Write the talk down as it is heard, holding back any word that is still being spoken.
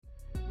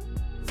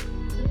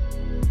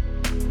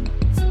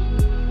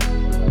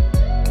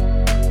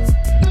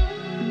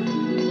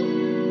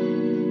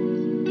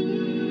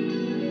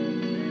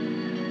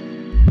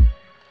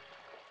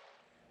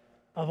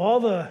all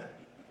the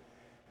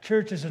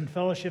churches and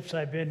fellowships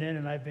I've been in,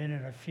 and I've been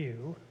in a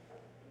few,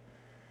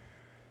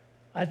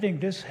 I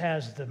think this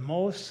has the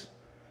most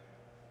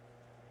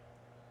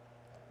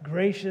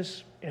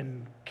gracious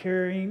and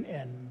caring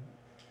and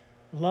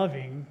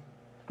loving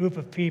group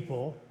of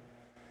people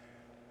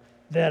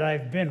that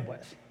I've been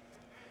with.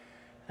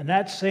 And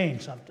that's saying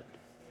something.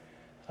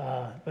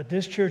 But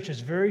this church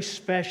is very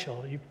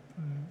special.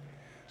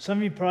 Some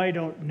of you probably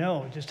don't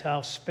know just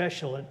how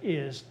special it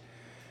is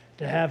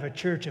to have a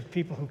church of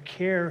people who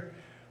care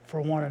for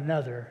one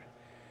another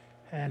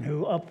and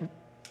who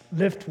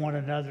uplift one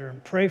another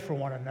and pray for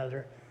one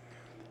another.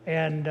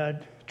 And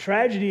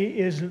tragedy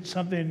isn't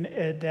something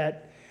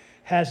that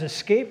has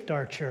escaped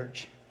our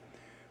church.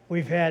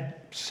 We've had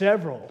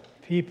several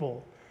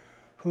people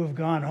who have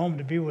gone home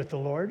to be with the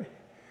Lord.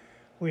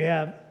 We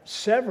have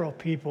several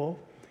people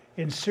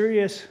in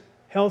serious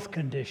health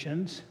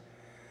conditions.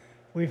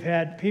 We've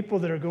had people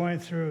that are going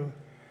through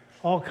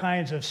all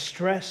kinds of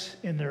stress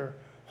in their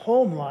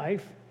home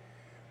life.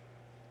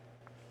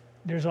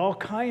 There's all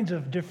kinds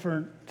of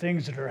different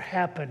things that are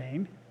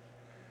happening.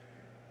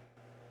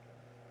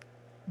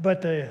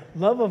 But the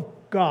love of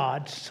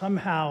God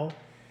somehow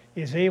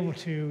is able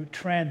to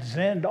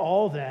transcend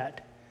all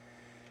that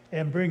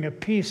and bring a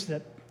peace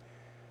that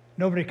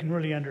nobody can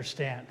really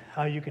understand,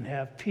 how you can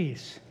have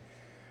peace.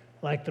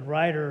 Like the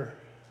writer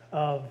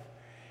of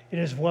It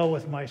Is Well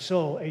With My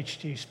Soul,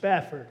 H.G.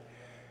 Spafford,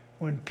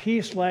 when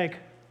peace like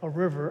a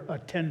river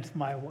attendeth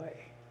my way,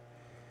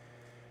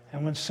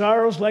 and when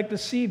sorrows like the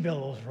sea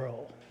billows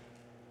roll.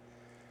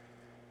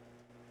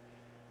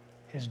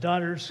 His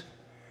daughters,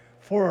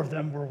 4 of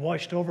them, were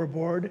washed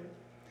overboard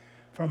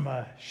from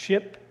a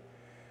ship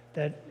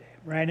that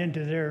ran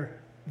into their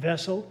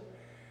vessel,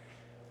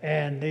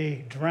 and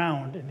they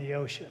drowned in the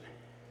ocean.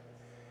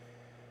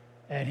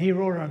 And he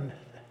wrote on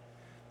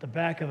the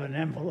back of an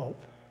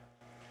envelope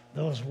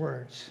those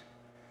words,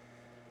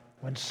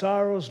 when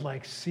sorrows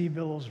like sea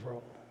billows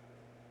roll.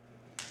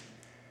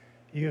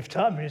 You have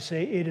taught me to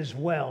say, it is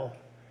well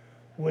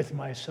with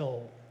my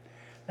soul.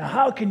 Now,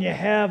 how can you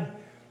have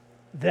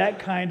that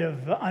kind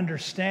of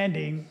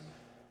understanding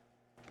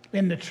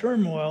in the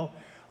turmoil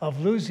of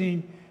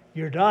losing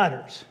your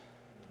daughters?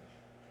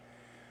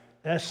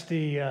 That's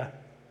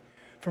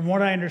from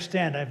what I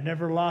understand, I've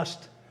never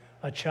lost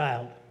a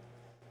child.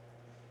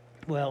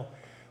 Well,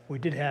 we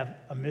did have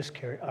a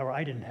miscarriage, or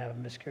I didn't have a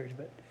miscarriage,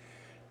 but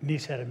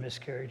niece had a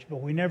miscarriage.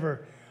 But we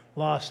never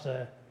lost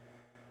a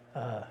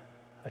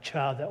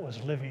child that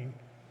was living.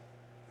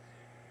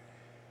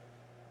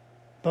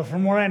 But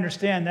from what I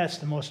understand, that's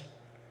the most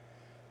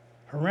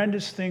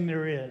horrendous thing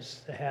there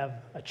is, to have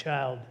a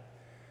child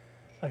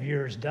of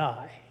yours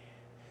die.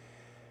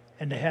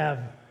 And to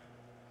have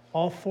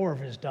all 4 of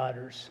his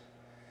daughters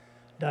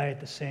die at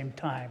the same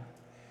time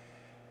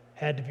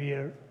had to be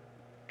a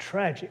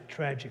tragic,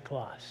 tragic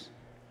loss.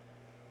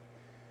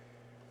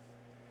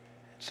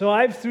 So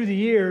I've, through the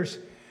years,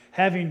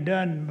 having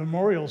done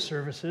memorial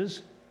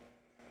services,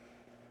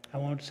 I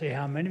won't say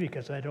how many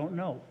because I don't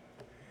know,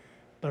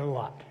 but a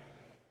lot,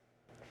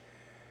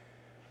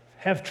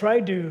 have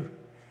tried to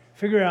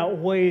figure out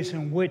ways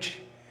in which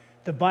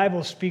the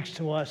Bible speaks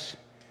to us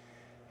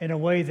in a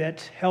way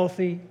that's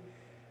healthy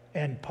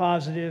and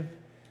positive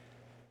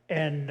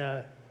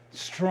and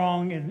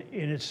strong in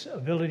its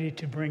ability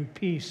to bring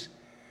peace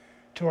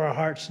to our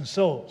hearts and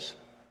souls.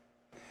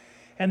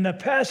 And the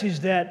passage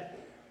that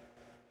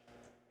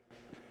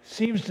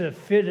seems to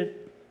fit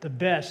it the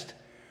best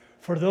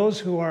for those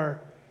who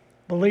are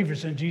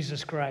believers in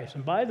Jesus Christ.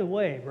 And by the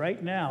way,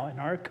 right now in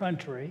our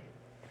country,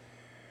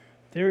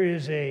 there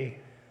is a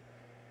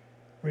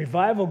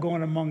revival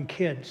going among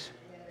kids.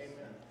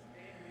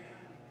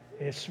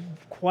 It's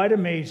quite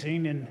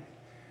amazing, and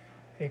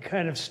it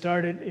kind of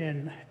started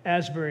in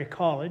Asbury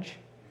College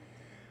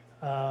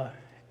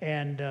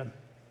and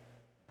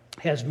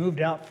has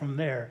moved out from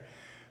there.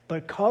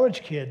 But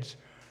college kids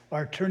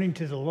are turning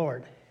to the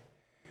Lord.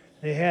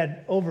 They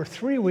had over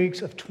 3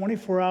 weeks of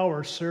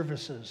 24-hour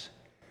services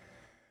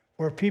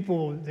where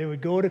they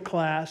would go to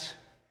class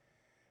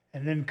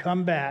and then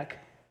come back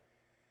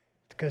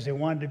because they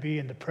wanted to be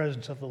in the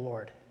presence of the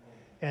Lord.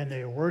 And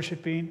they were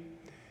worshiping,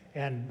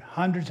 and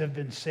hundreds have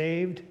been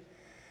saved.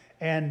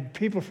 And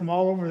people from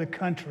all over the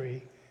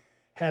country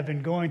have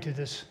been going to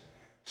this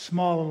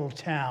small little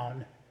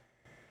town,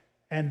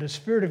 and the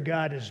Spirit of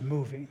God is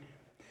moving.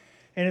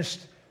 And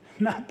it's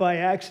not by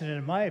accident,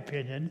 in my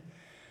opinion,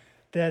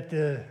 that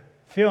the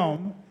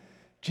film,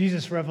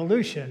 Jesus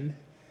Revolution,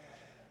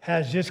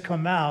 has just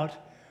come out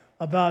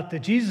about the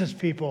Jesus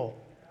People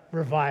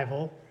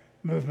revival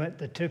movement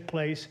that took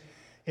place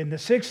in the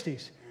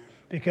 60s,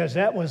 because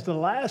that was the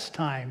last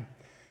time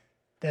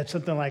that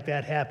something like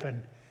that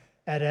happened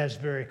at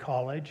Asbury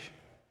College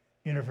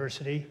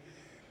University,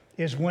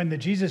 is when the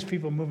Jesus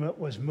People movement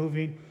was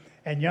moving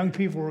and young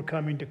people were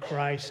coming to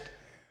Christ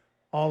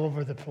all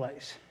over the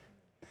place.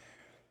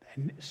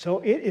 And so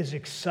it is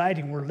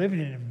exciting. We're living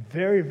in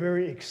very,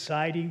 very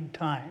exciting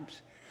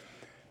times.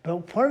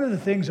 But one of the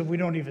things that we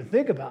don't even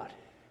think about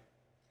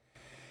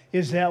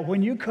is that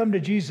when you come to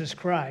Jesus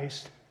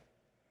Christ,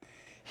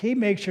 He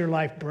makes your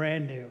life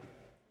brand new.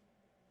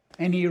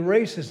 And he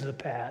erases the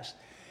past.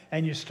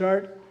 And you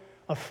start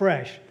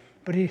afresh.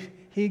 But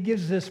he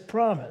gives this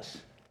promise.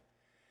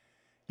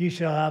 You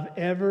shall have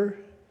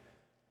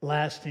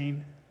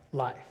everlasting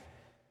life.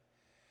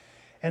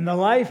 And the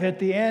life at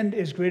the end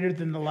is greater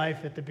than the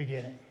life at the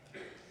beginning.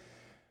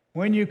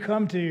 When you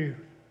come to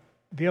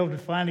be able to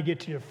finally get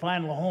to your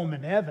final home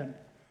in heaven,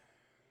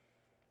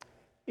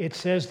 it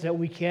says that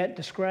we can't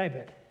describe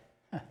it.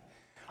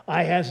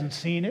 Eye hasn't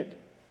seen it,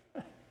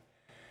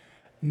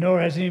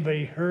 nor has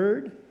anybody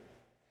heard,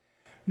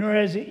 nor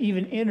has it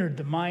even entered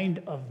the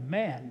mind of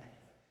man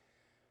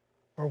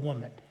or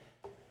woman.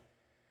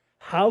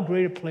 How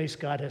great a place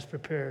God has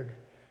prepared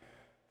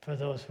for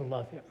those who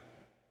love him.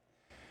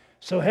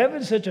 So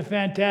heaven's such a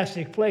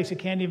fantastic place, it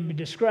can't even be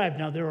described.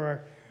 Now, there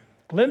are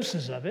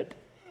glimpses of it.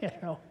 You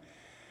know,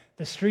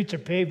 the streets are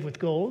paved with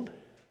gold.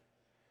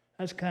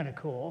 That's kind of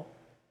cool.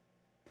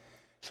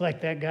 It's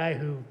like that guy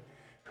who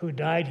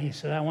died. He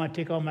said, I want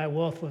to take all my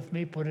wealth with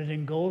me, put it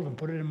in gold, and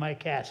put it in my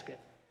casket.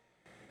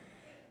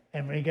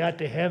 And when he got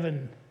to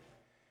heaven,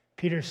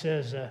 Peter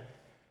says,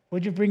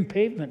 what'd you bring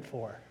pavement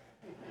for?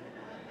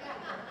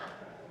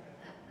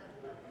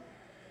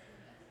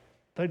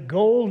 But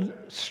gold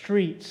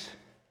streets,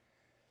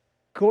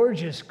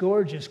 gorgeous,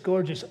 gorgeous,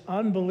 gorgeous,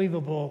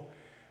 unbelievable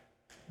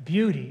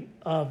beauty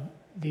of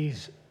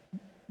these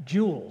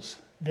jewels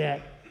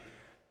that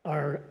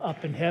are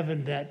up in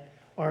heaven that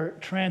are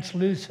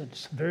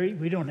translucent.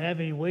 We don't have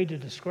any way to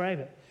describe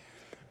it.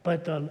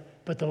 But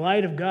the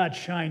light of God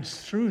shines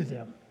through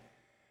them,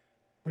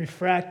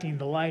 refracting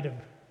the light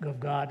of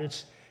God.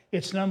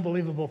 It's an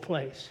unbelievable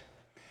place.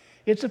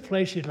 It's a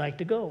place you'd like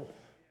to go.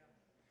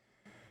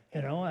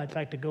 You know, I'd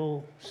like to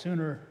go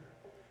sooner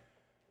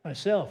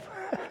myself.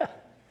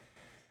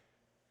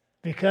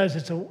 Because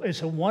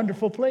it's a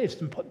wonderful place.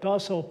 And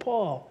also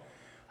Paul,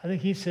 I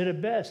think he said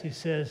it best. He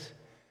says,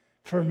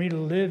 for me to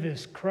live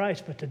is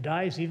Christ, but to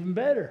die is even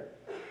better.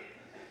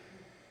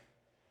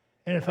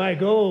 And if I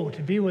go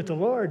to be with the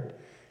Lord,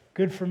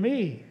 good for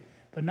me,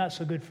 but not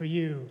so good for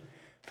you.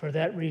 For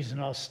that reason,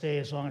 I'll stay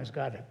as long as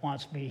God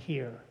wants me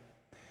here.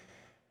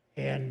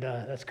 And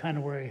that's kind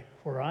of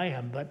where I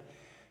am. But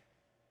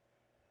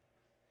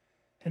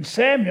in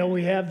Samuel,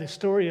 we have the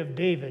story of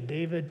David.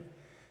 David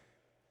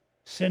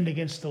sinned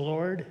against the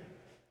Lord,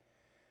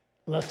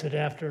 lusted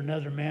after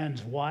another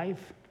man's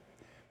wife,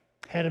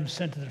 had him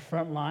sent to the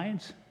front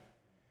lines,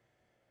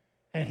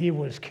 and he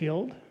was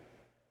killed.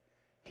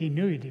 He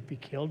knew he'd be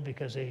killed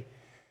because they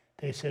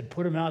said,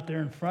 put him out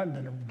there in front,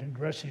 and then the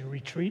rest of you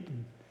retreat,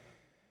 and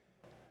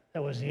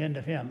that was the end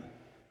of him.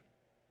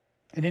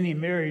 And then he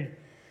married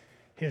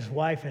his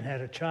wife and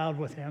had a child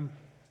with him.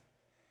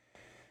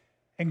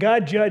 And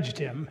God judged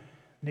him.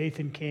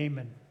 Nathan came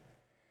and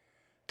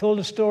told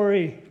a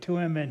story to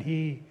him, and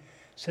he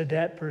said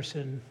that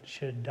person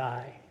should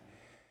die.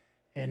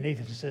 And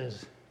Nathan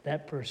says,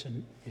 that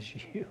person is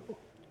you.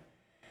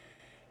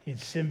 He'd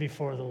sinned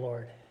before the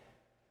Lord.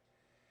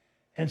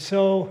 And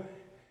so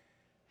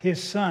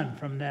his son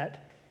from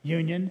that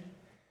union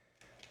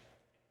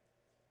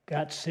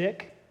got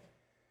sick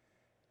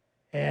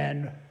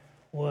and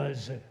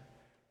was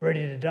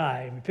ready to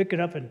die. We pick it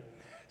up in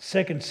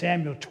 2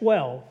 Samuel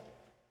 12.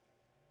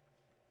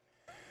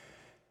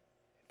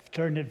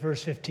 Turn at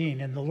verse 15.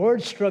 And the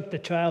Lord struck the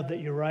child that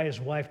Uriah's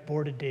wife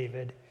bore to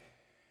David,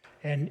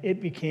 and it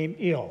became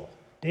ill.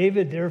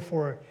 David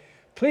therefore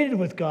pleaded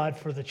with God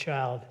for the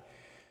child.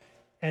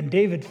 And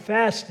David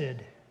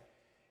fasted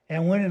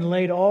and went and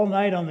laid all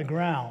night on the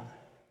ground.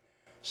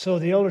 So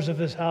the elders of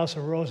his house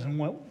arose and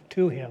went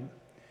to him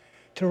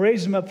to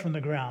raise him up from the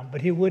ground,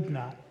 but he would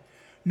not,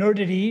 nor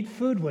did he eat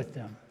food with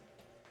them.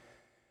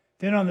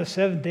 Then on the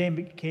seventh day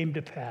it came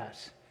to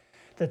pass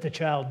that the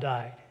child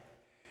died.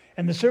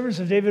 And the servants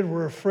of David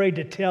were afraid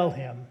to tell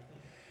him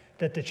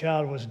that the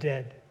child was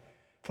dead.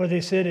 For they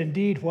said,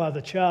 indeed, while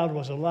the child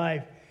was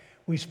alive,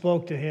 we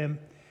spoke to him,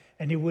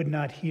 and he would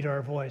not heed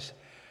our voice.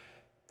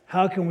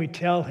 How can we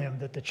tell him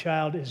that the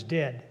child is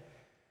dead?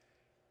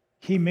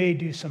 He may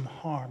do some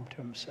harm to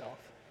himself.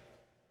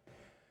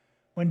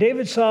 When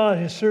David saw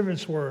his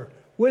servants were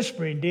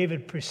whispering,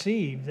 David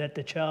perceived that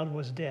the child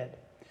was dead.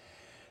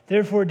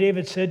 Therefore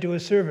David said to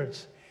his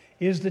servants,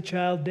 is the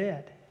child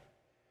dead?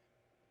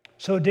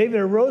 So David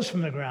arose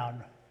from the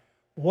ground,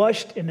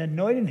 washed and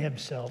anointed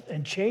himself,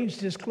 and changed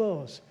his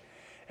clothes,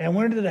 and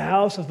went into the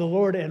house of the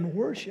Lord and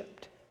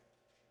worshipped.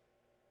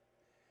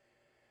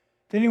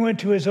 Then he went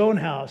to his own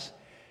house,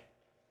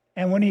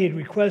 and when he had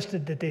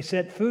requested that they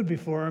set food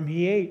before him,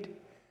 he ate.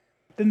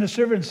 Then the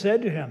servant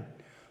said to him,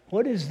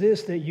 what is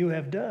this that you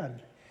have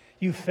done?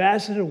 You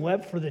fasted and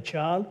wept for the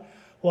child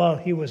while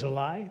he was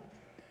alive,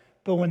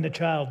 but when the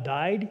child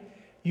died,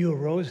 you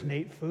arose and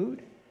ate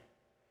food?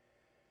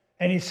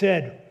 And he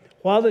said,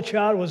 while the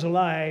child was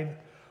alive,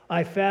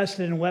 I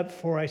fasted and wept,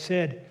 for I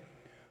said,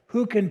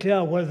 who can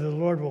tell whether the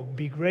Lord will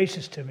be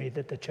gracious to me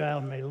that the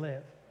child may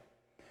live?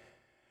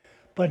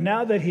 But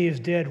now that he is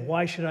dead,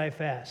 why should I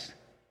fast?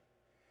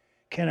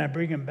 Can I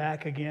bring him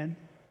back again?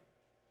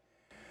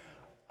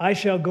 I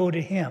shall go to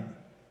him,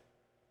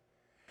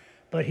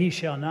 but he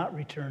shall not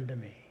return to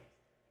me.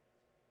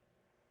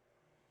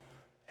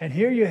 And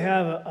here you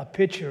have a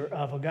picture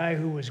of a guy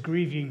who was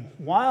grieving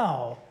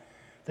while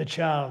the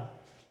child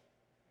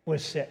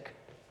was sick,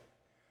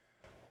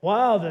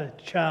 while the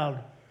child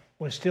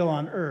was still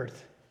on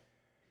earth,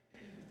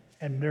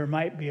 and there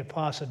might be a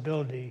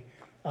possibility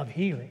of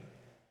healing.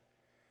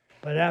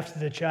 But after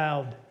the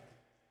child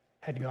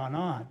had gone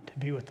on to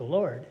be with the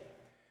Lord,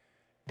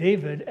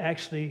 David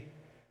actually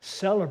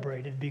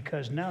celebrated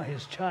because now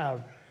his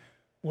child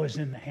was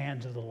in the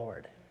hands of the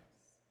Lord.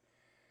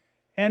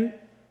 And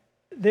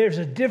there's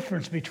a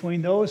difference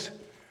between those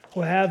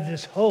who have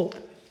this hope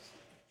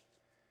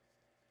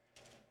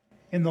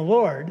in the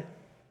Lord,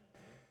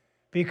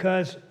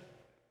 because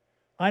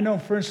I know,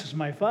 for instance,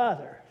 my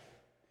father,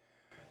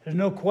 there's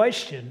no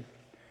question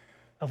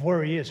of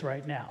where he is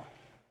right now.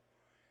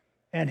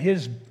 And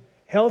his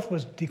health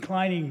was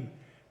declining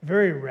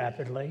very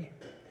rapidly.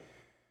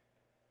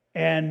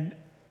 And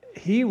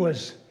he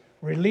was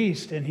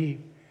released, and he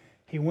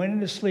went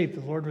into sleep.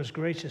 The Lord was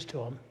gracious to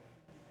him.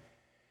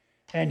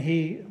 And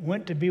he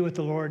went to be with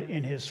the Lord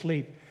in his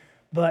sleep.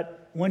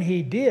 But when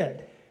he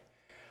did,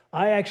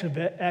 I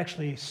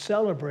actually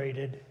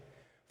celebrated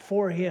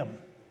for him.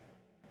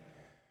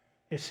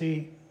 You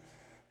see,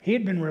 he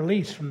had been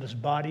released from this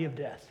body of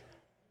death.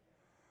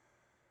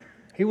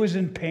 He was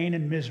in pain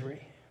and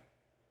misery.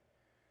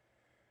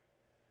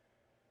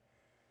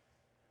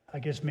 I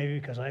guess maybe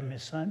because I'm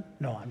his son?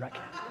 No, I'm not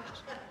kidding.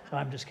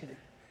 I'm just kidding.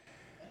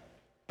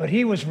 But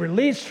he was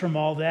released from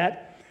all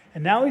that,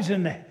 and now he's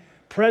in the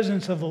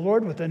presence of the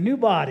Lord with a new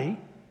body.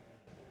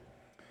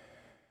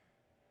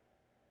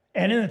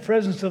 And in the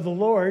presence of the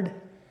Lord,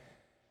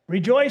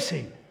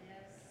 rejoicing.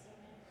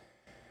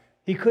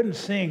 He couldn't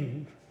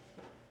sing.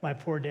 My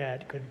poor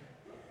dad could.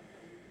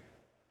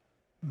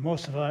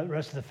 Most of the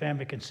rest of the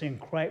family can sing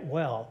quite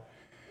well,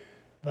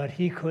 but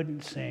he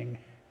couldn't sing.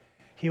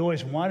 He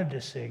always wanted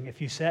to sing. If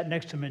you sat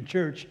next to him in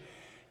church,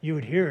 you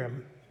would hear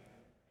him,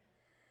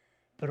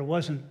 but it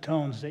wasn't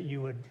tones that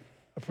you would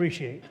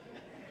appreciate.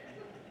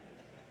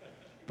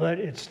 But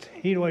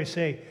he'd always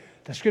say,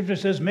 the scripture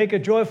says, make a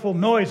joyful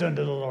noise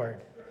unto the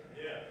Lord.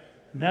 Yeah.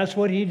 And that's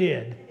what he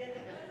did.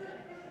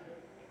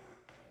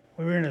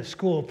 We were in a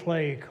school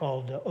play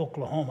called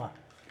Oklahoma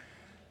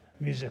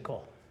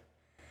musical.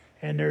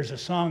 And there's a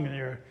song in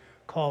there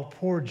called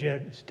Poor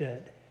Judd is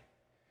Dead.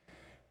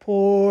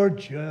 Poor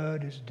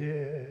Judd is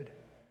dead.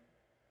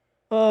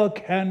 A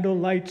candle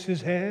lights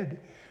his head.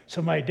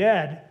 So my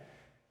dad,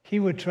 he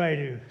would try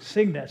to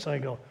sing that. So I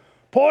go,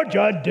 poor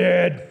Judd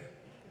dead.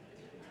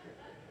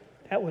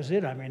 That was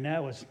it. I mean,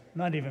 that was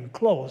not even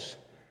close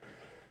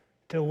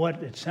to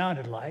what it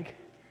sounded like.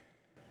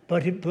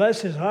 But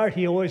bless his heart,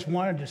 he always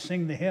wanted to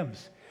sing the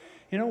hymns.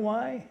 You know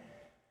why?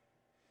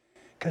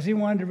 Because he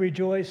wanted to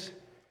rejoice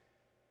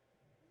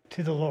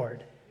to the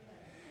Lord.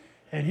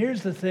 And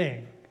here's the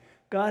thing.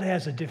 God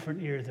has a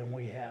different ear than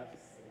we have.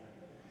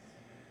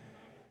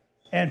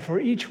 And for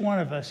each one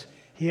of us,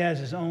 he has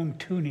his own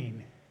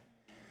tuning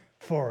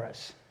for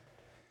us.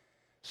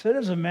 So it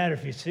doesn't matter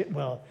if you sing,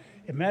 well,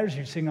 it matters if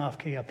you sing off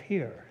key up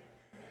here,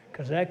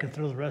 because that can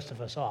throw the rest of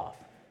us off.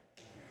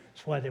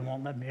 That's why they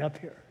won't let me up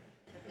here.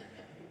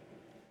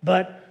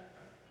 But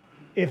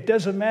it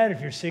doesn't matter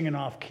if you're singing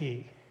off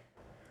key,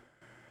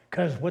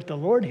 because what the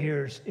Lord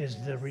hears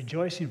is the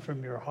rejoicing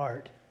from your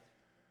heart.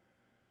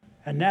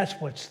 And that's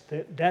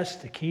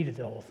the key to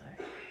the whole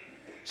thing.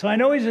 So I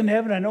know he's in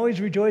heaven. I know he's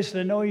rejoicing.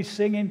 I know he's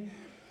singing.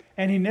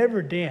 And he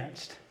never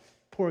danced.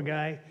 Poor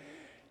guy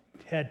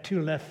had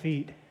 2 left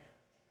feet.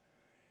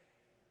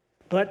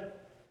 But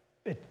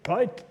it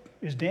probably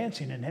is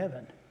dancing in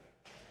heaven.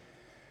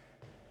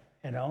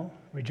 You know,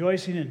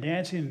 rejoicing and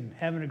dancing and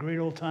having a great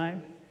old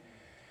time.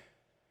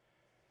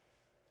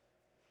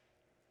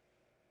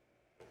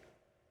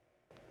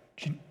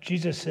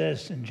 Jesus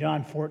says in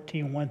John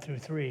 14,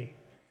 1-3,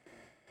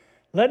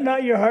 let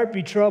not your heart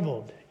be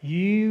troubled.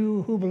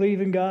 You who believe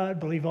in God,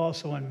 believe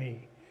also in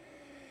me.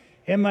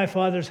 In my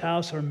Father's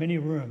house are many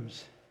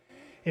rooms.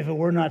 If it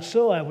were not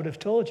so, I would have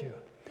told you.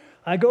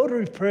 I go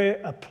to prepare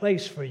a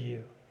place for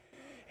you.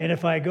 And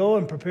if I go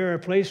and prepare a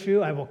place for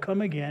you, I will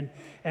come again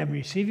and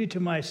receive you to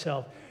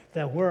myself,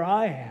 that where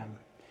I am,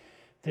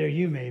 there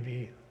you may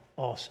be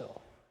also.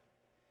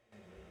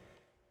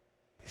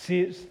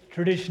 See, it's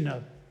tradition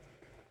of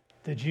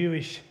the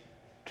Jewish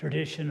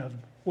tradition of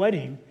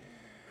wedding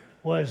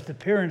was the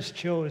parents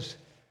chose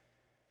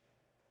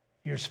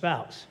your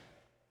spouse.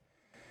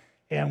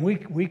 And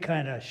we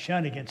kind of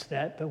shun against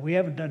that, but we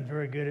haven't done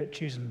very good at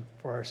choosing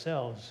for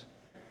ourselves.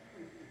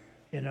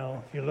 You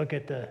know, if you look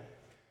at the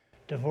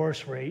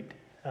divorce rate,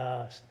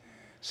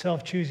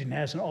 self-choosing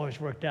hasn't always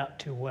worked out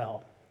too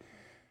well.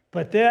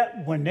 But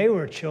that, when they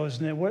were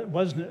chosen, it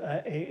wasn't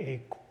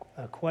a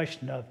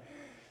question of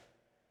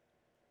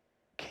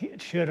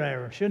should I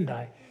or shouldn't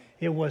I.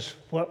 It was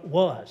what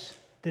was.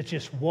 That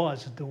just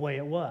was the way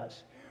it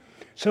was.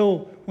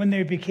 So when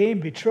they became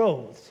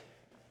betrothed,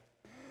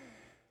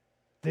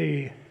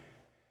 the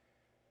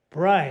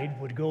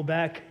bride would go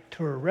back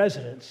to her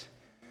residence.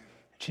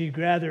 She'd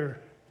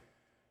gather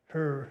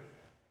her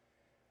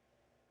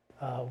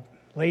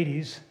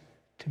ladies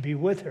to be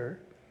with her.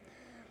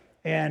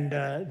 And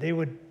they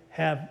would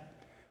have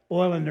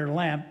oil in their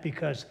lamp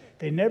because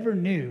they never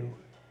knew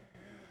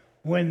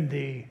when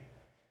the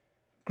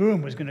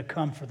groom was going to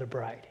come for the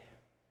bride.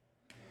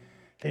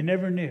 They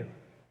never knew.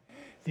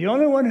 The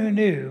only one who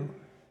knew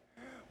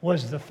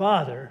was the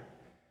father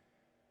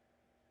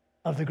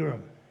of the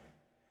groom.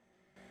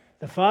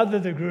 The father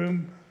of the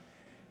groom,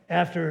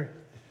 after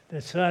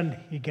the son,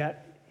 he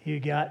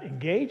got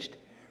engaged,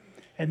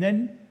 and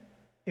then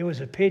it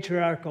was a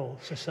patriarchal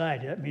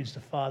society. That means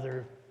the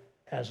father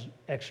has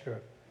extra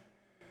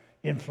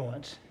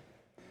influence.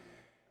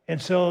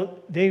 And so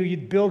they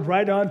would build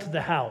right onto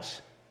the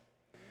house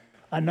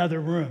another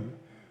room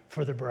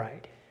for the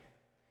bride.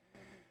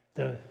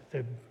 The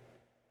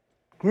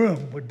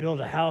groom would build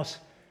a house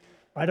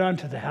right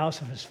onto the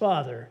house of his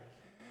father,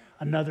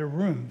 another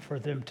room for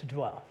them to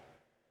dwell.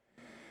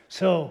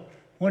 So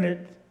when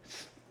it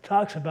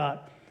talks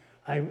about,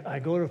 I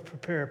go to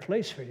prepare a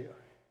place for you,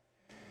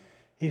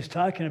 he's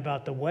talking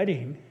about the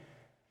wedding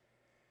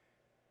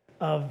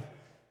of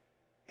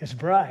his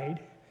bride,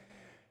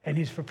 and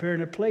he's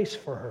preparing a place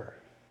for her.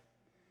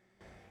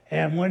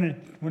 And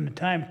when the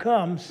time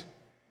comes,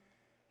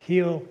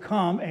 he'll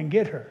come and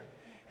get her.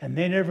 And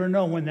they never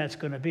know when that's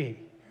going to be.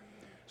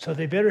 So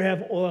they better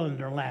have oil in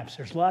their lamps.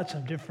 There's lots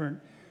of different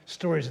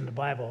stories in the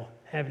Bible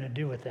having to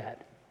do with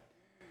that.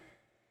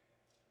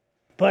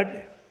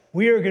 But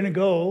we are going to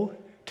go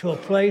to a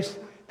place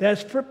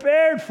that's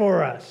prepared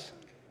for us.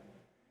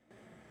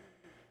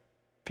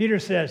 Peter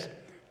says,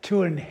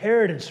 to an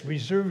inheritance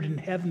reserved in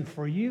heaven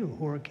for you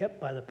who are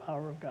kept by the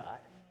power of God.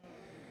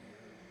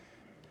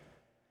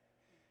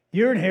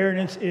 Your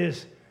inheritance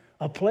is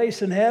a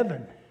place in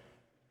heaven,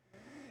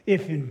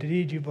 if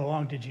indeed you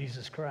belong to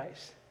Jesus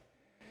Christ.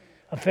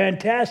 A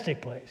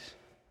fantastic place.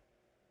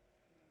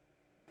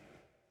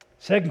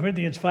 2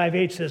 Corinthians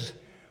 5:8 says,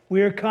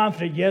 we are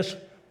confident, yes,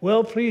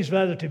 well pleased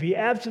rather to be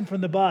absent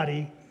from the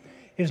body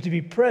is to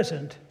be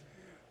present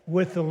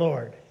with the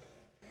Lord.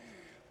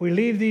 We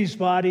leave these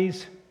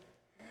bodies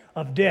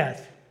of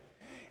death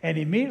and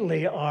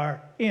immediately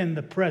are in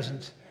the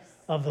presence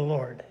of the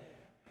Lord.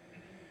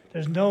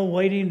 There's no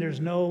waiting,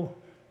 there's no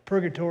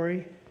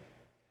purgatory.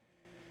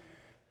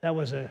 That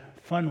was a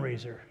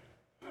fundraiser.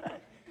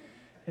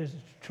 It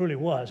truly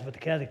was, but the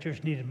Catholic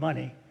Church needed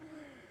money.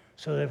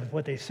 So that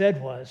what they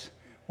said was,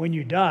 when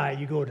you die,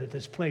 you go to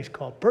this place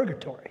called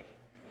purgatory.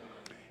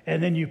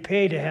 And then you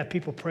pay to have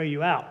people pray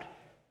you out.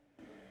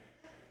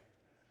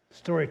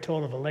 Story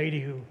told of a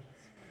lady whose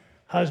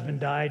husband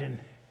died, and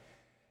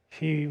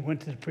she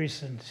went to the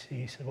priest and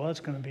he said, well, it's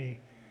going to be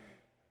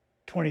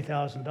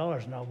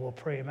 $20,000 now, we'll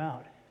pray him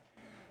out.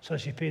 So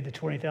she paid the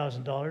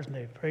 $20,000 and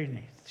they prayed,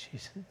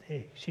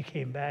 and she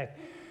came back,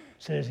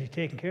 said, is he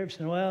taking care of it? She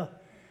said, well,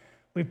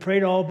 we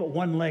prayed all but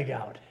one leg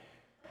out.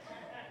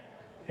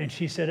 And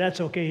she said,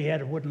 that's okay, he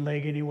had a wooden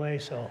leg anyway,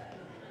 so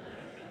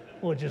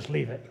we'll just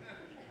leave it.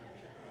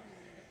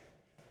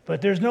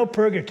 But there's no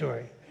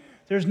purgatory.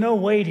 There's no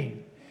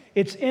waiting.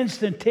 It's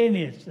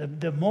instantaneous.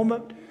 The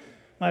moment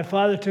my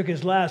father took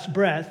his last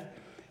breath,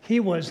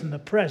 he was in the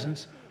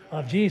presence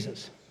of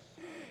Jesus.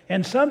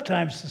 And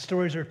sometimes the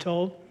stories are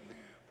told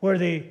where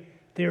they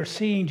are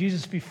seeing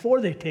Jesus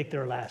before they take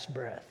their last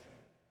breath.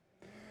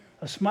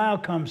 A smile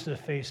comes to the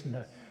face and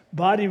the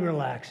body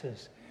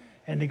relaxes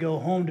and they go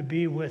home to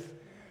be with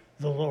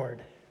the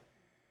Lord.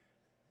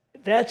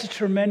 That's a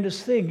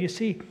tremendous thing. You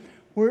see,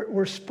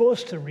 we're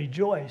supposed to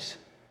rejoice.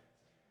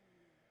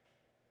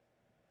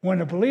 When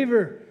a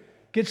believer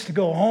gets to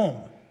go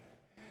home,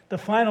 the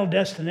final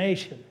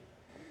destination,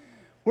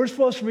 we're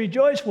supposed to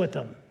rejoice with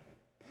them.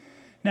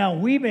 Now,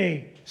 we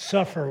may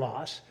suffer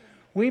loss.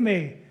 We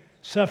may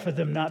suffer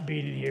them not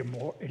being here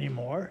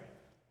anymore.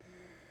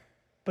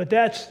 But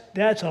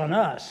that's on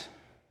us.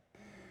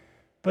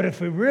 But if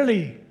we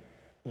really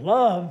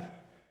love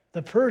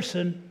the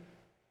person,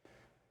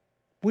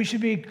 we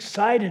should be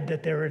excited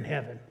that they're in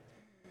heaven.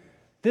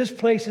 This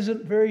place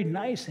isn't very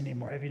nice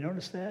anymore. Have you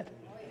noticed that?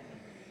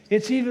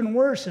 It's even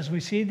worse as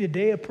we see the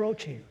day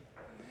approaching.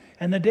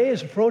 And the day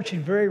is approaching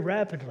very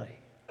rapidly.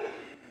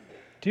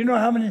 Do you know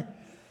how many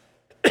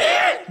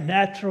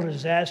natural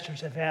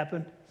disasters have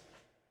happened?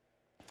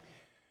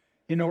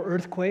 You know,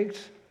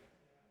 earthquakes?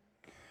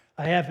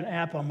 I have an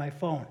app on my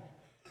phone.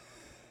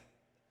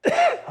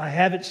 I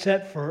have it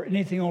set for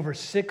anything over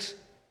 6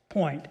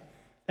 point.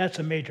 That's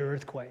a major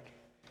earthquake.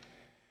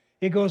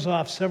 It goes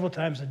off several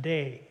times a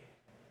day,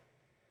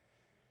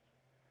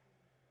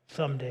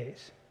 some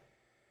days.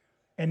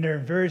 And they're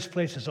in various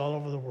places all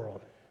over the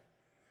world.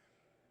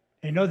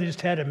 And you know, they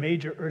just had a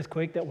major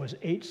earthquake that was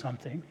 8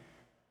 something.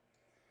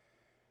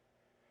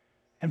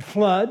 And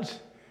floods,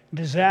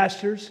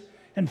 disasters,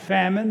 and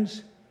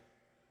famines.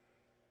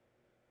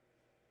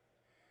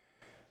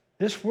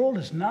 This world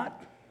is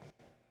not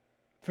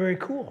very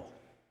cool.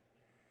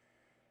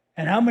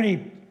 And how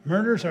many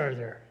murders are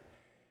there?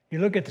 You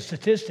look at the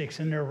statistics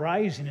and they're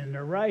rising and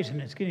they're rising.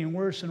 It's getting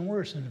worse and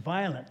worse and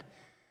violent.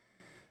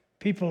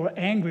 People are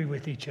angry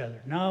with each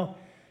other. Now,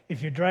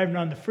 if you're driving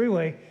on the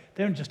freeway,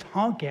 they don't just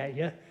honk at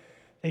you.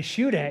 They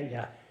shoot at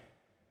you.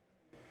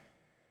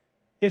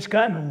 It's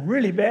gotten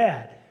really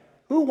bad.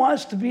 Who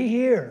wants to be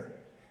here?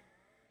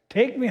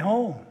 Take me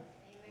home.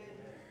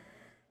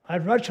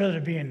 I'd much rather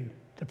be in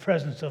the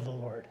presence of the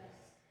Lord.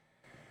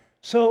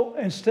 So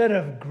instead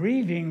of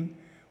grieving,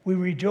 we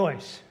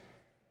rejoice.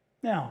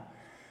 Now,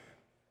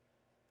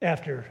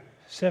 after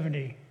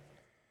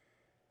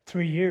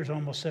 73 years,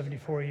 almost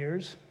 74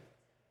 years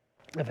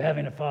of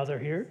having a father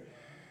here,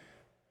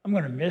 I'm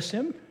going to miss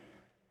him.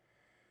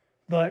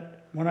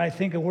 But when I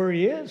think of where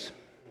he is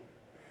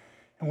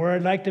and where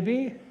I'd like to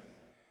be,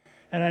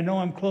 and I know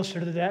I'm closer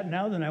to that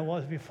now than I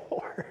was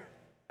before.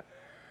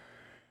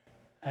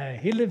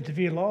 He lived to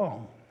be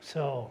long,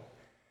 so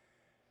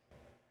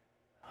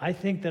I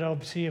think that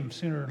I'll see him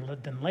sooner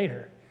than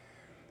later.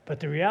 But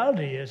the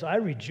reality is I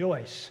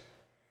rejoice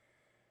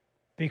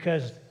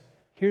because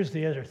here's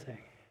the other thing.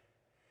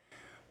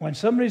 When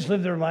somebody's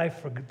lived their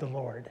life for the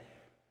Lord,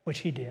 which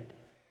he did,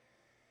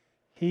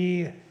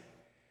 he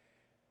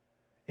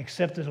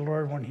accepted the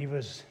Lord when he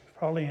was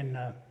probably in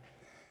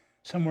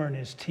somewhere in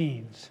his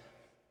teens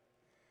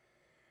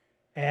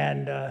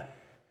and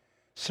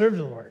served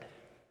the Lord.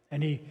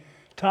 And he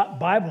taught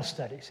Bible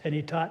studies, and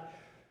he taught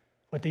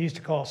what they used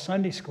to call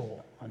Sunday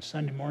school. On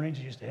Sunday mornings,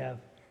 he used to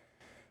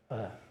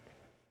have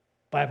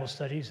Bible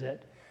studies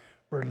that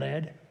were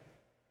led,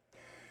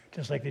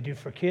 just like they do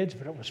for kids,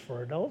 but it was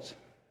for adults.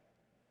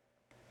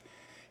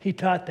 He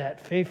taught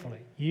that faithfully,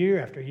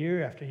 year after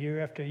year after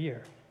year after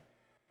year,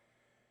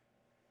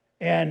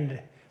 and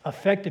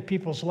affected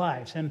people's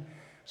lives. And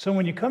so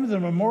when you come to the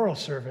memorial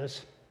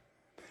service,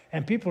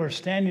 and people are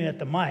standing at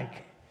the mic,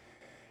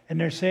 and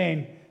they're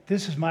saying,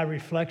 this is my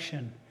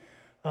reflection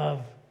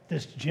of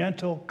this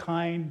gentle,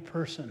 kind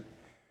person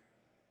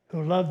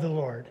who loved the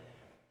Lord.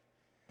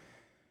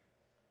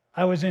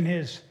 I was in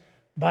his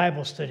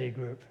Bible study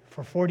group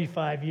for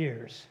 45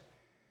 years.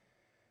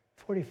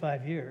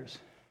 45 years.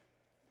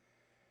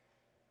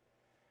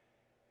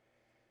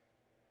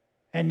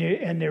 And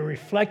they're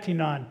reflecting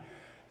on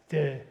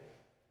the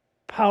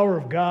power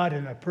of God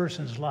in a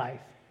person's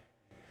life.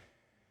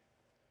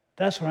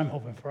 That's what I'm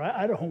hoping for.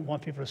 I don't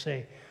want people to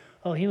say,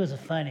 oh, he was a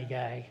funny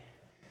guy.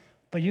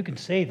 But you can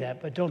say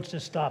that, but don't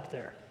just stop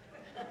there.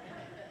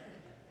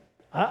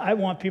 I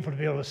want people to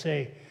be able to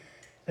say,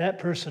 that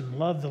person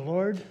loved the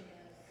Lord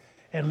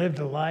and lived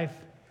a life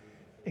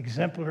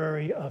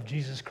exemplary of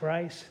Jesus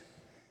Christ.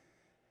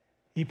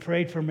 He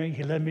prayed for me.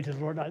 He led me to the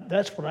Lord.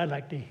 That's what I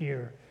like to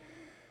hear.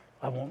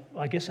 I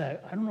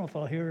don't know if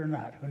I'll hear it or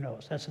not. Who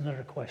knows? That's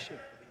another question.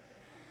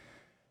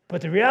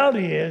 But the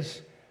reality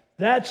is,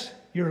 that's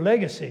your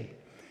legacy.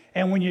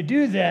 And when you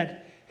do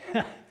that,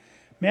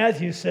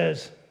 Matthew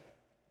says,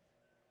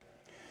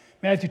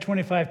 Matthew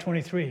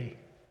 25:23,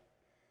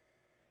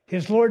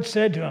 his Lord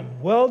said to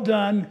him, well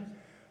done,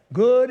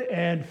 good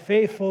and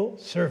faithful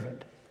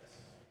servant.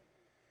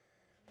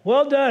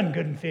 Well done,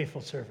 good and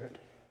faithful servant.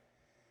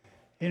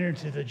 Enter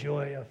into the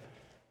joy of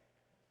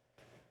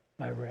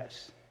my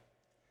rest.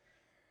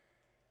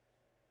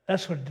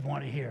 That's what I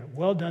want to hear.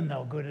 Well done,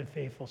 thou good and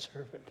faithful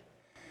servant.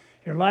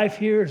 Your life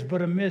here is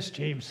but a mist,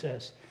 James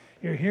says.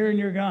 You're here and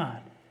you're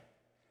gone.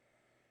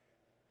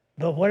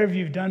 But whatever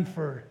you've done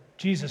for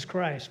Jesus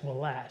Christ will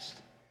last.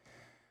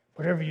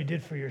 Whatever you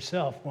did for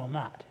yourself will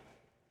not.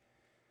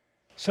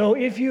 So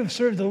if you've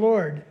served the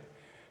Lord,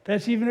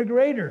 that's even a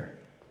greater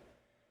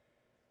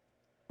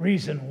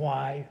reason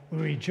why we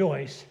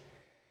rejoice.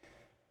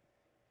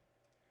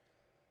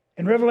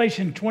 In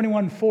Revelation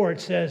 21:4,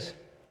 it says,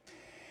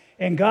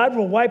 and God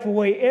will wipe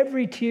away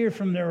every tear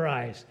from their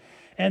eyes,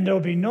 and there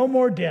will be no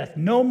more death,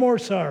 no more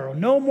sorrow,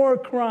 no more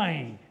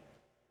crying.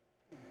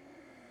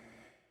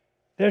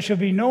 There shall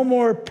be no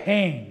more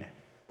pain.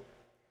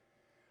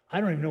 I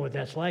don't even know what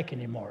that's like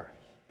anymore,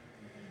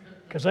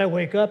 because I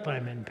wake up,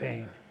 I'm in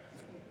pain.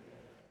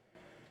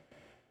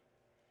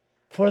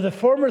 For the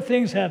former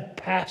things have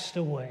passed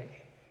away.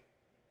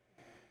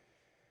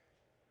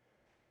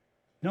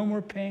 No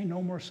more pain,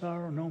 no more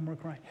sorrow, no more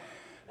crying.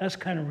 That's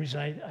kind of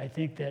reason I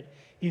think that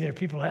either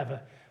people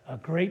have a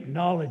great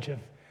knowledge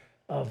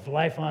of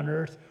life on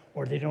earth,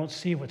 or they don't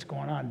see what's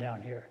going on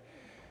down here,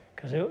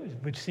 because it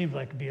would seem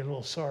like it'd be a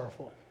little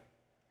sorrowful.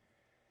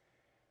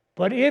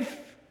 But if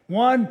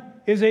one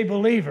is a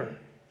believer,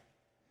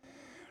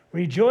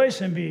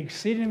 rejoice and be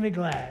exceedingly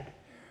glad,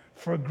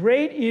 for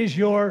great is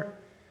your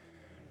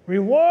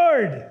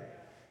reward,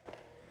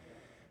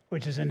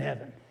 which is in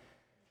heaven.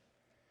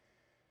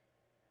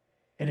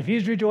 And if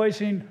he's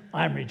rejoicing,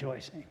 I'm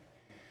rejoicing.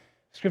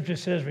 Scripture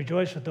says,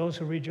 rejoice with those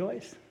who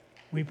rejoice,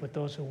 weep with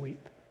those who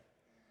weep.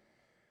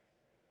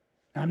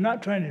 Now, I'm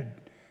not trying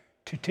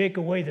to take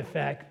away the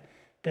fact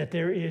that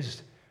there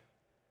is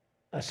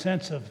a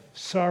sense of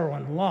sorrow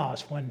and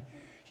loss when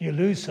you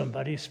lose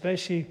somebody,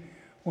 especially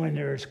when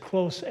they're as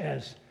close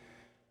as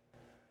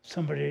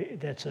somebody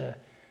that's a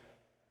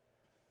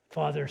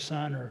father,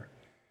 son, or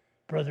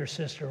brother,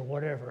 sister, or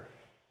whatever.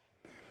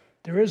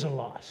 There is a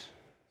loss.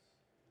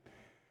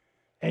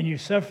 And you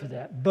suffer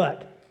that.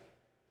 But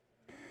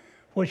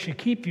what should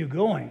keep you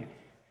going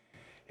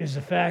is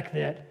the fact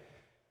that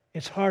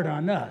it's hard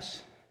on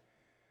us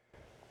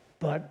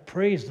but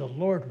praise the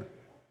Lord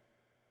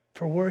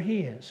for where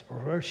he is or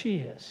where she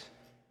is.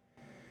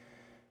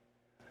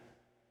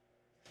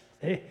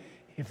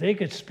 If they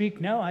could speak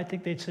now, I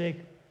think they'd say,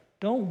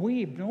 don't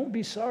weep, don't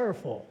be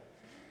sorrowful.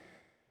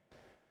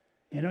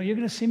 You're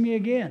going to see me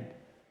again.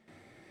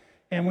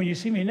 And when you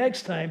see me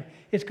next time,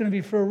 it's going to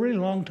be for a really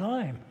long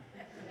time.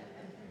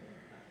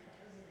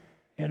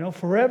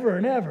 Forever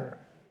and ever.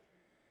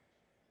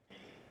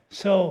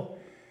 So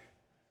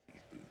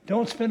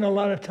don't spend a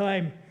lot of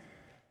time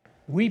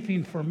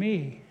weeping for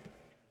me,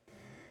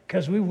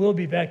 because we will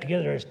be back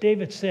together. As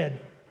David said,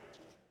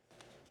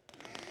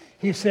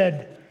 he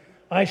said,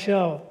 I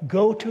shall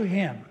go to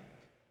him,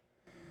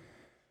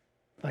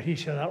 but he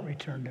shall not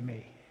return to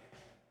me.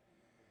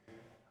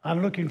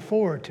 I'm looking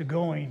forward to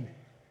going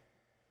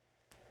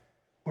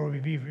where we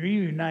be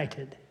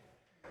reunited.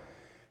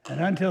 And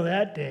until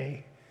that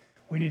day,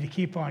 we need to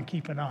keep on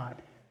keeping on.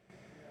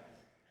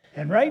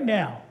 And right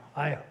now,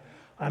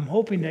 I'm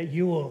hoping that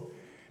you will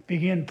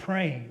begin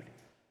praying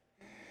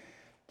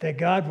that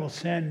God will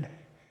send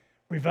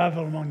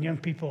revival among young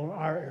people in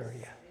our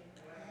area.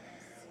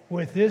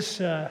 With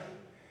this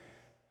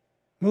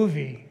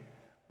movie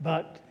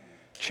about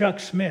Chuck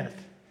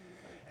Smith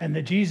and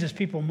the Jesus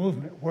People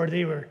movement, where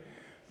they were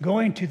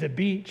going to the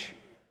beach,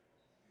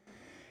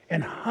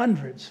 and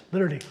hundreds,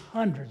 literally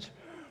hundreds,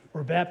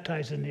 were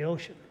baptized in the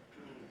ocean.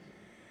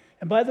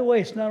 And by the way,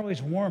 it's not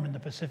always warm in the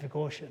Pacific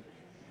Ocean.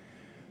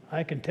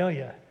 I can tell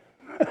you.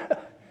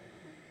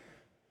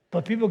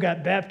 But people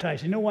got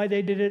baptized. You know why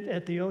they did it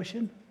at the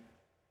ocean?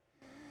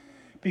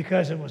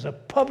 Because it was a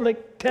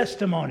public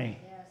testimony.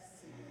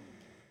 Yes.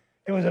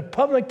 It was a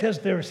public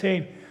test. They were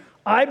saying,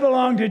 I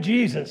belong to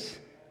Jesus,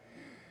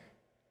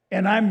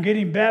 and I'm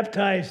getting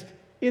baptized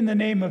in the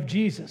name of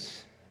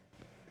Jesus.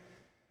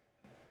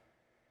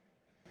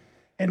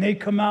 And they'd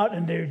come out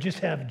and they would just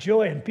have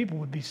joy, and people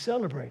would be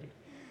celebrating.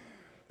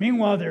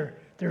 Meanwhile,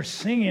 they're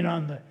singing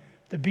on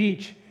the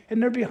beach, and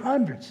there'd be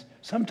hundreds,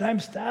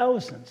 sometimes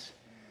thousands.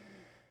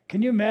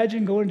 Can you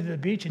imagine going to the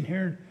beach and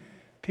hearing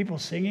people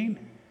singing?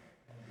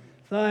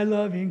 Thy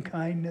loving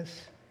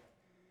kindness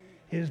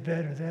is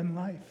better than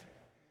life.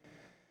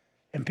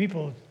 And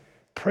people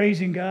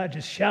praising God,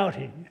 just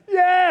shouting,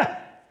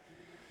 yeah,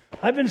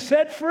 I've been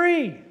set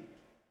free.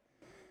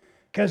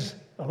 Because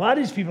a lot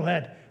of these people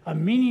had a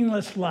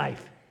meaningless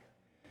life,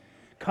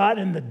 caught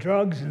in the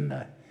drugs and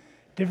the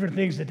different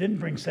things that didn't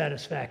bring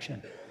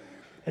satisfaction.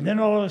 And then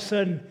all of a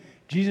sudden,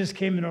 Jesus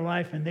came in their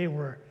life and they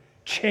were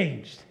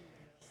changed.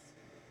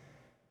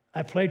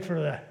 I played for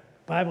the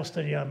Bible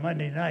study on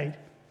Monday night.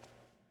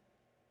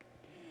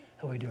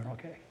 How are we doing?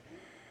 Okay.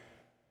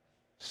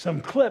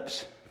 Some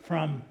clips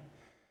from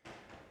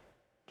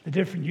the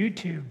different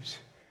YouTubes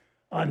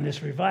on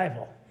this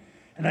revival.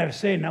 And I was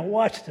saying, now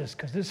watch this,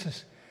 because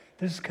this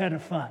is kind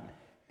of fun.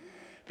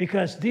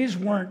 Because these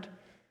weren't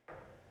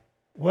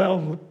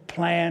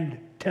well-planned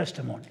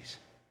testimonies.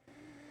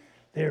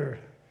 They're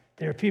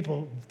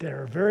people that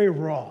are very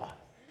raw.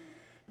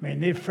 I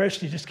mean, they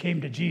freshly just came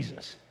to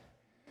Jesus.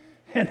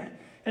 And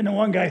the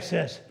one guy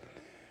says,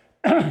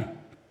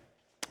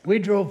 we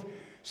drove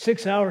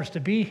 6 hours to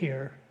be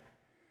here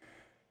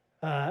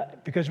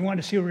because we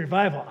wanted to see a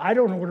revival. I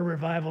don't know what a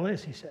revival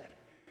is, he said.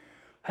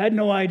 I had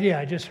no idea.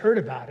 I just heard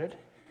about it.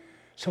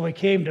 So we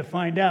came to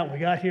find out. We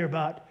got here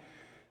about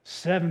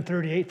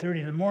 7:30, 8:30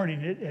 in the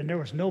morning, and there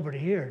was nobody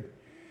here.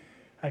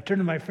 I turned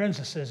to my friends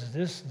and says,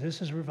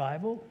 this is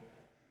revival?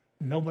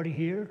 Nobody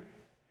here?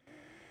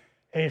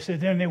 And he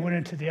said, then they went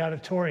into the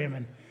auditorium,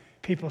 and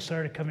people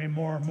started coming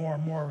more and more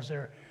and more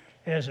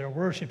as they're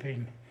worshiping.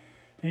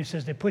 And he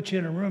says, they put you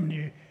in a room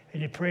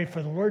and you prayed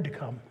for the Lord to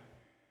come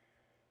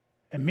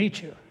and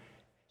meet you.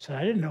 So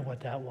I didn't know what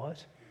that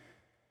was.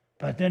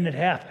 But then it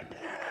happened.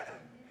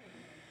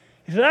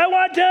 He said, I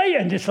want to tell you.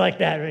 And just like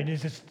that, right?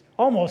 He's just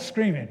almost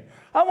screaming.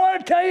 I want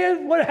to tell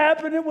you what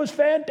happened. It was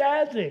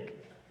fantastic.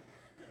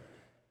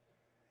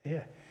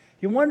 Yeah.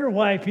 You wonder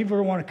why people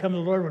don't want to come to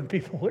the Lord when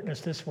people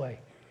witness this way.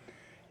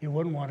 You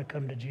wouldn't want to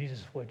come to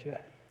Jesus, would you?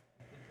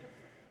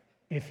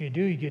 If you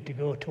do, you get to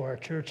go to our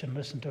church and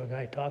listen to a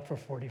guy talk for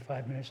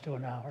 45 minutes to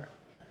an hour.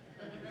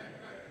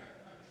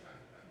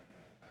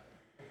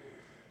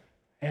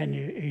 And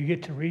you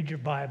get to read your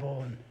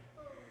Bible, and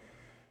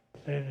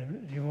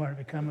do you want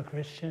to become a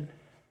Christian?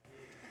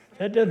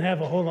 That doesn't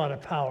have a whole lot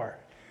of power.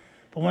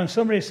 But when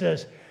somebody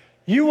says,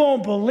 you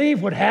won't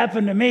believe what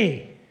happened to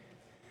me.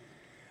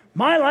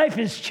 My life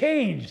has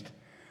changed.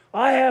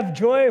 I have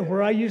joy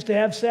where I used to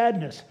have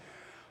sadness.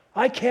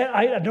 I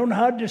don't know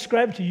how to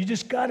describe it to you. You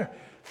just got to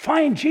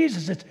find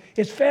Jesus.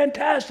 It's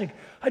fantastic.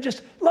 I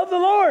just love the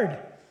Lord.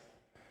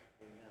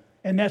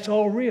 And that's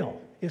all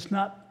real. It's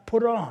not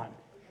put on.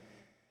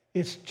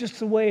 It's just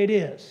the way it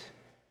is.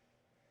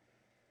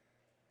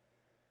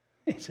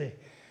 You say,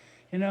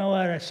 you know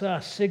what? I saw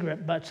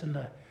cigarette butts in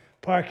the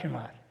parking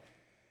lot.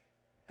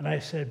 And I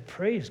said,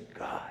 praise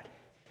God.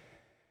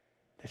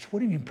 That's, what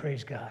do you mean,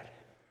 praise God?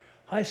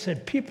 I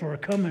said, people are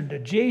coming to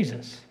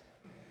Jesus.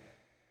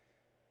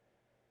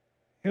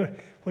 You know,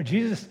 well,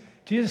 Jesus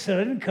said,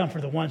 I didn't come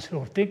for the ones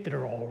who think that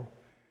are all.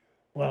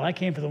 Well, I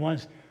came for the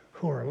ones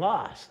who are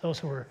lost, those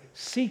who are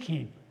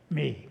seeking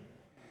me.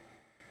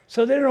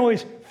 So they don't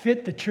always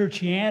fit the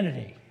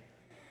churchianity.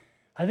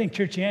 I think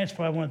churchianity is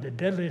probably one of the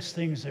deadliest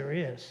things there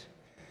is.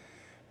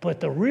 But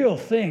the real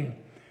thing,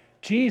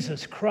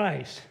 Jesus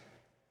Christ,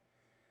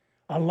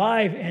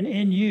 alive and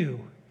in you,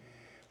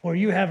 where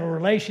you have a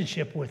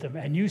relationship with him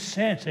and you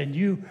sense and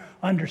you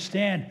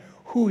understand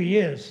who he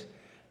is,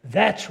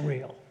 that's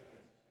real.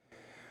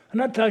 I'm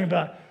not talking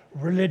about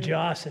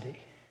religiosity.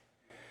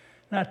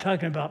 I'm not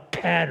talking about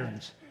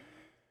patterns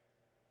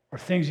or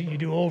things that you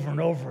do over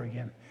and over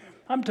again.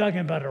 I'm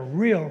talking about a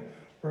real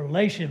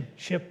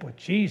relationship with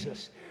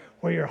Jesus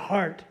where your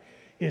heart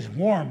is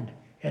warmed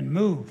and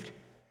moved.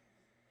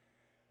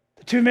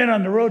 The two men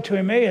on the road to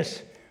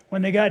Emmaus,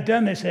 when they got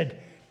done, they said,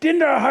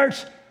 "Didn't our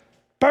hearts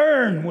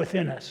burn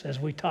within us as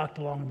we talked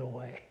along the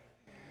way?"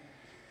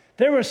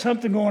 There was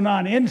something going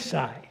on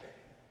inside.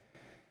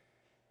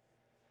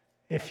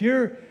 If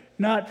you're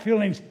not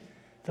feeling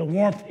the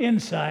warmth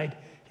inside,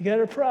 you got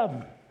a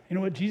problem. You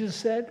know what Jesus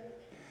said?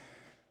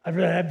 "I'd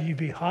rather have you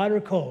be hot or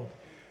cold,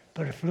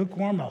 but if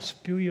lukewarm, I'll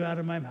spew you out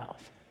of my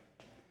mouth."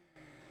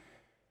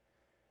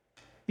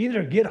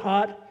 Either get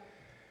hot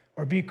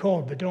or be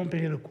cold, but don't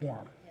be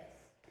lukewarm.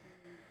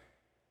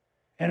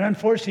 And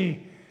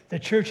unfortunately, the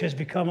church has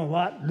become a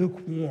lot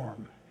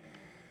lukewarm,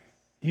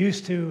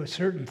 used to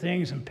certain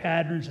things and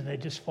patterns, and they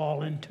just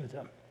fall into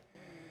them.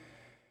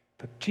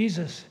 But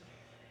Jesus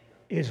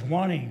is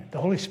wanting, the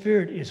Holy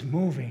Spirit is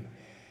moving.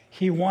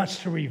 He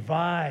wants to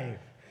revive.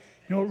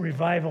 You know what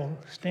revival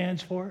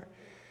stands for?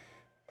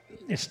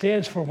 It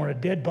stands for when a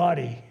dead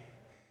body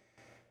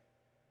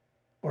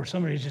or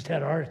somebody just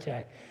had a heart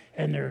attack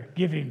and they're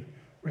giving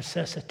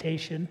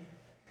resuscitation.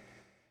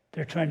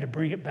 They're trying to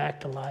bring it back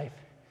to life.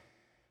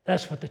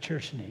 That's what the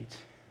church needs.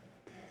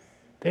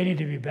 They need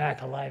to be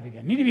back alive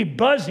again. Need to be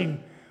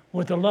buzzing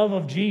with the love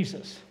of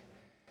Jesus.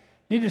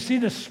 Need to see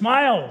the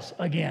smiles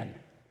again.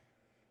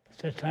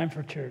 It's that time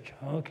for church.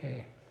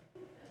 Okay.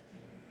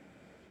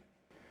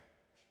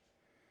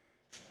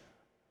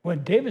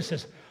 When David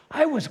says,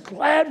 "I was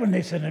glad when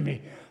they said to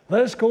me,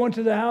 'Let us go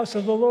into the house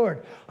of the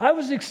Lord.' I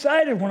was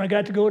excited when I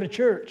got to go to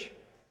church."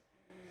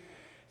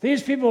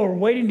 These people are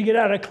waiting to get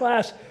out of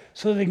class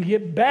so they can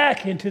get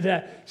back into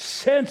that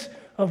sense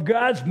of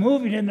God's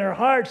moving in their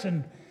hearts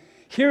and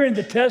hearing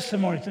the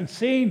testimonies and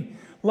seeing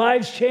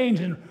lives change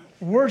and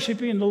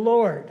worshiping the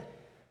Lord.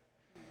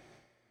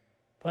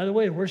 By the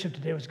way, worship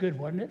today was good,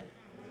 wasn't it?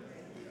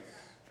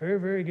 Very,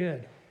 very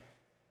good.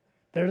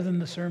 Better than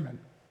the sermon.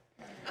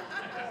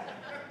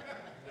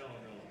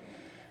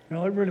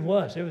 No, it really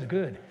was. It was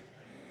good.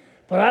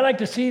 But I like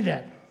to see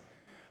that.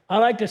 I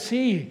like to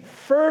see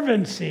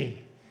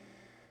fervency.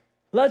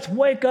 Let's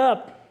wake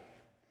up.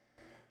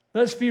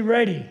 Let's be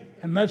ready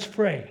and let's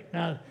pray.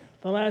 Now,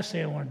 the last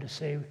thing I wanted to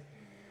say.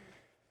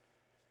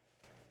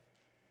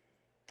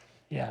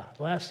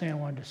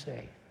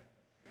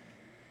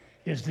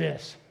 Is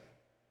this.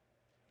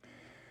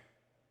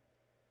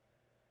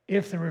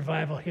 If the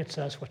revival hits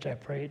us, which I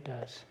pray it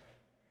does,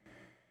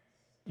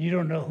 you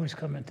don't know who's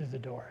coming through the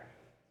door.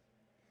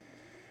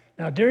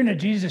 Now, during the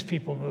Jesus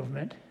People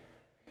movement,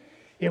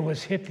 it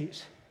was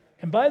hippies.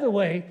 And by the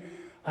way,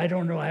 I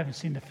don't know, I haven't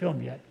seen the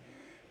film yet,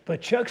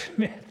 but Chuck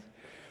Smith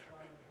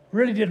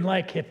really didn't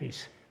like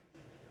hippies.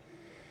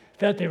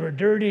 Thought they were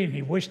dirty and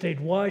he wished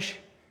they'd wash,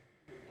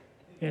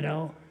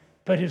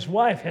 but his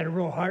wife had a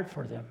real heart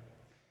for them.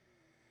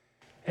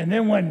 And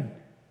then when,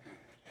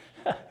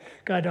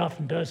 God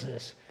often does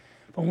this,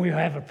 when we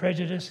have a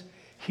prejudice,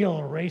 he'll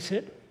erase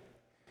it.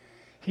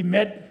 He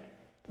met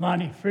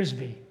Lonnie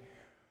Frisbee,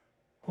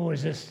 who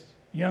was this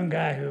young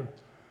guy who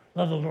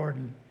loved the Lord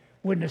and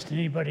witnessed to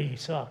anybody he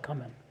saw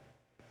coming.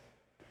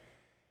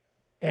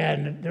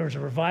 And there was a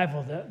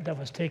revival that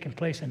was taking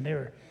place, and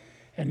there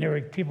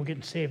were people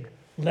getting saved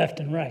left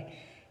and right.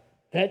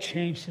 That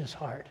changed his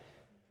heart.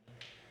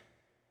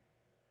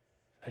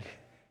 But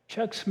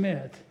Chuck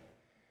Smith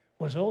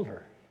was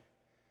older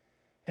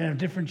and a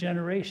different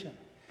generation.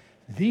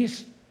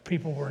 These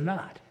people were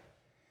not.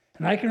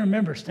 And I can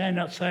remember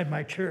standing outside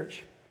my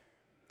church,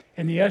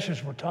 and the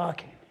ushers were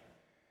talking.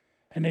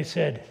 And they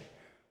said,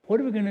 "What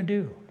are we going to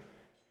do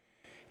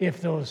if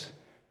those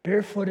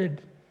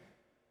barefooted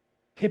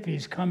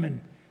hippies come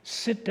and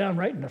sit down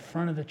right in the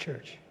front of the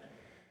church?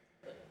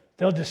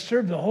 They'll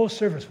disturb the whole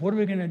service. What are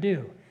we going to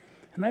do?"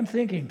 And I'm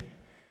thinking,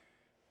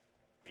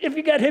 if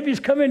you got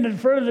hippies coming in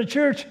front of the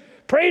church,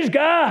 praise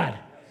God.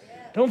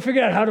 Don't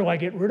figure out how do I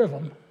get rid of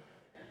them.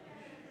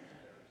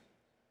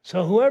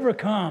 So whoever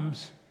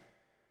comes,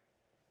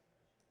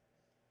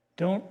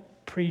 don't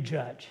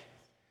prejudge.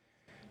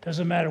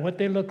 Doesn't matter what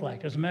they look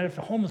like. Doesn't matter if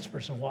a homeless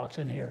person walks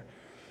in here.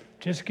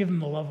 Just give them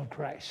the love of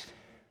Christ.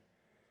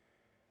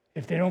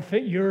 If they don't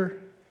fit your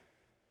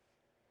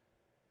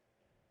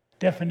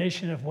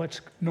definition of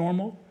what's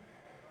normal,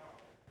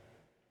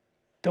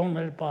 don't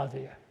let it bother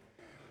you.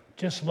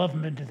 Just love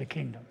them into the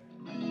kingdom.